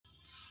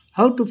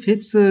How to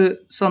fix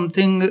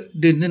something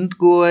didn't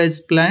go as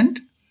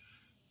planned?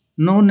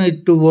 No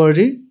need to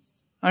worry.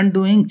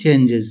 Undoing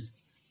changes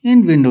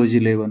in Windows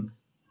 11.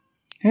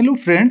 Hello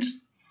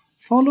friends,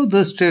 follow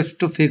the steps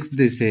to fix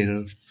this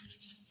error.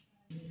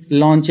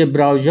 Launch a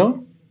browser.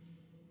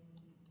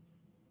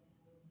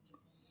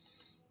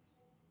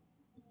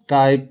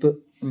 Type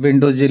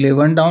Windows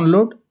 11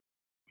 download.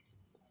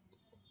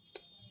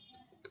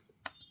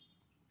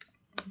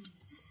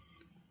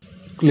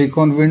 Click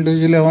on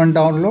Windows 11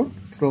 download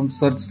from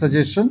search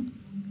suggestion.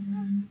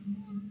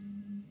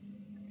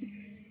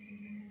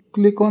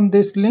 Click on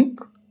this link.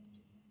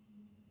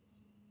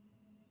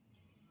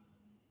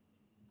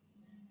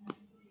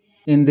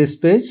 In this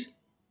page,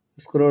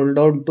 scroll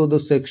down to the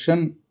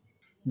section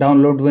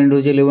Download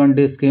Windows 11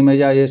 Disk Image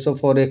ISO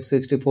for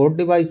x64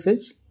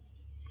 devices.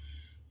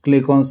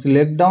 Click on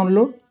Select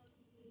Download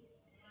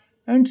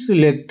and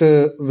select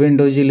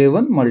Windows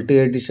 11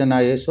 Multi-Edition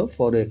ISO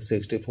for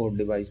x64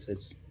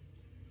 devices.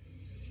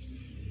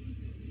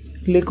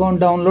 Click on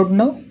Download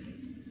now.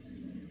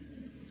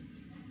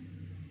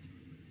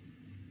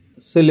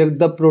 Select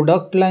the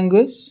product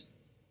language.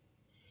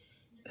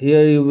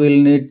 Here you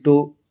will need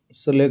to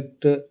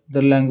select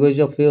the language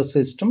of your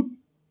system.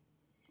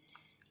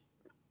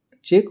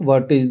 Check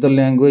what is the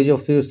language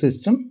of your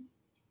system.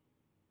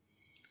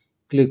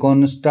 Click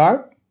on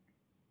Start.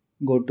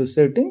 Go to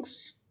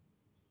Settings.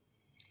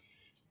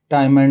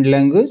 Time and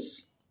Language.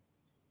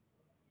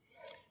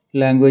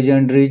 Language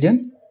and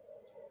Region.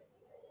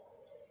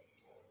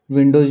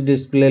 Windows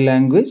Display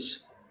Language.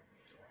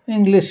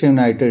 English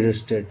United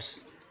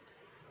States.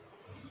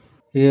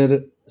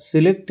 Here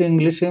select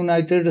English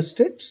United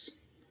States.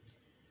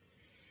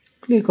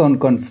 Click on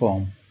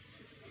Confirm.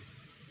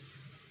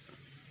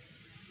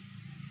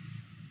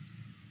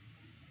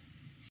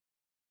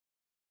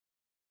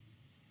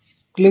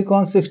 Click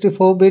on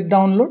 64-bit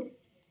download.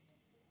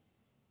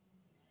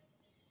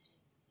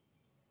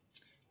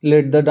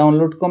 Let the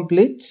download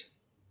complete.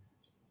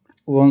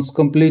 Once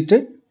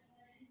completed,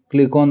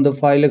 click on the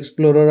File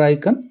Explorer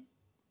icon.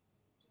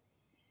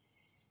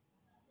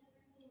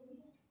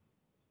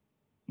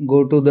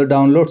 Go to the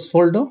Downloads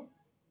folder,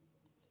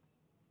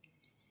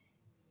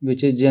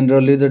 which is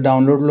generally the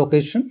download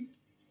location.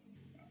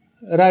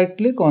 Right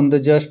click on the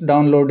just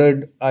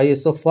downloaded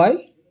ISO file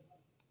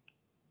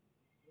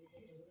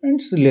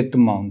and select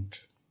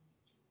Mount.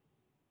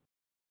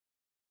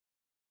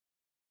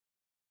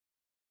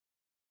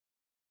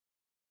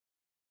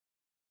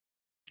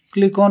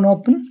 Click on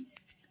Open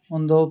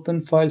on the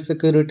Open File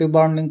Security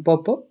warning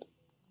pop-up.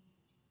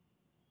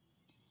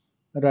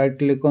 Right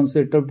click on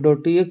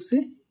setup.exe.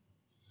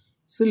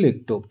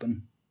 Select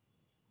Open.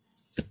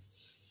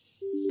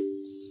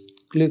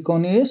 Click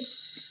on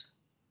Yes.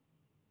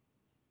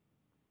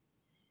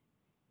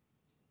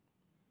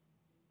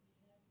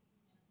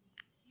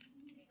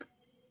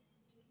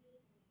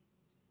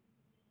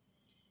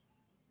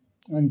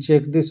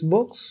 Uncheck this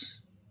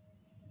box.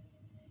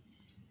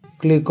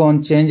 Click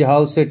on Change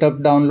How Setup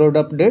Download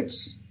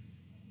Updates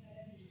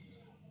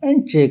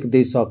and check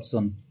this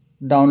option.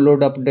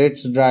 Download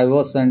updates,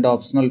 drivers and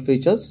optional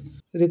features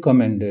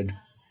recommended.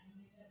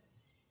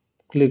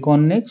 Click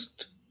on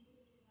Next.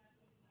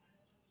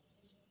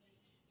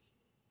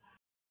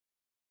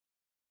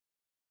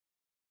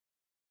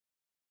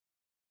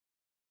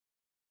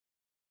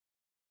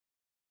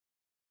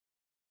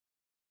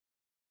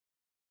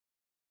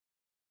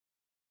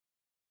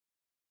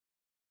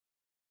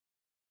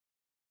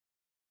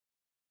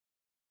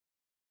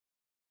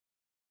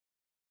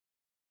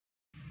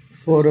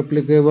 For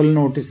applicable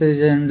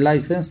notices and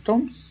license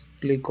terms,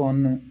 click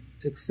on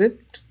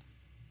Accept.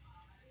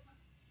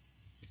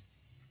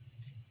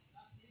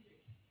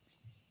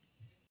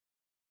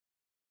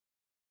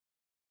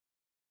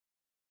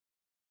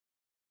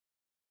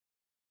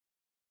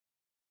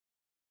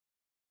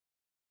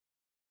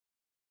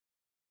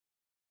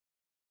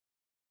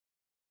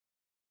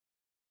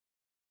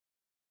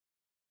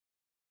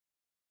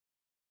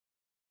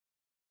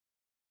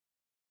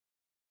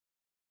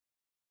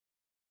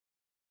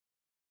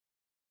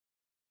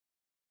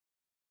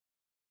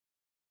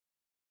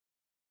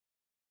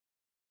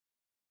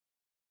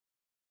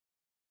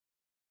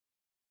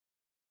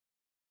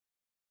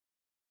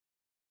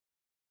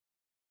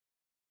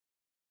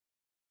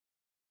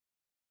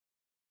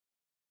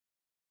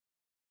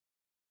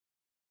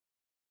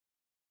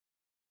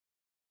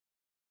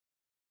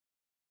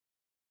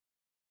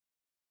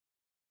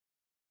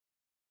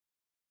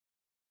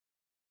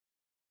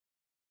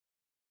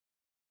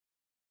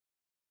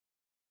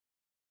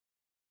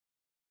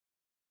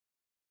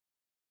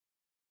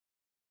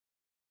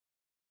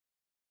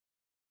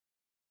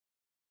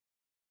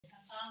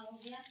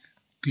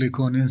 Click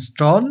on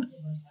Install.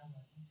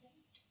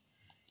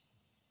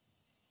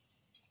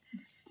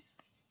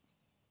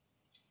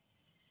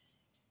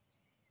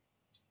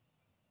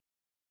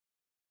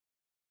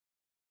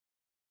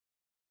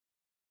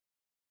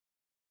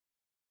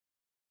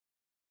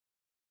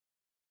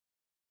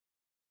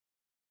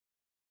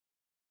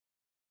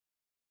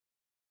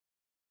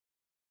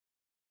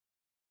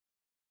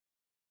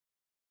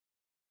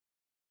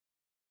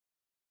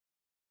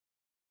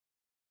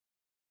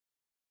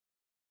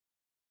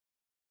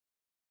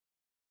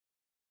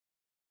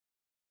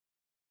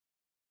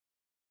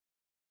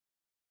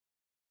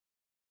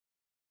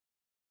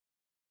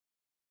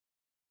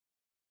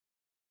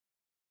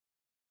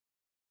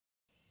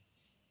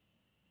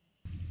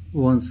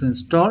 Once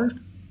installed,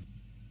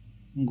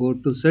 go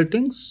to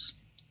Settings,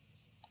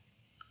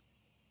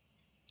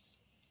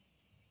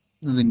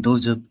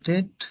 Windows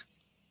Update,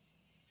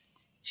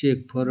 check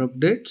for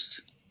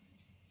updates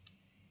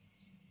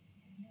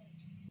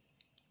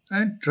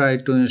and try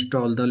to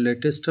install the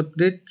latest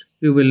update.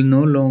 You will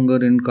no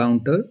longer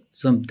encounter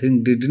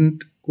something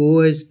didn't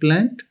go as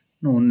planned.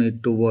 No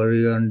need to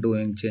worry on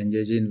doing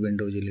changes in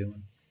Windows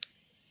 11.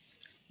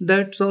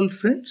 That's all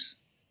friends.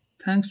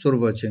 Thanks for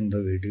watching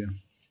the video.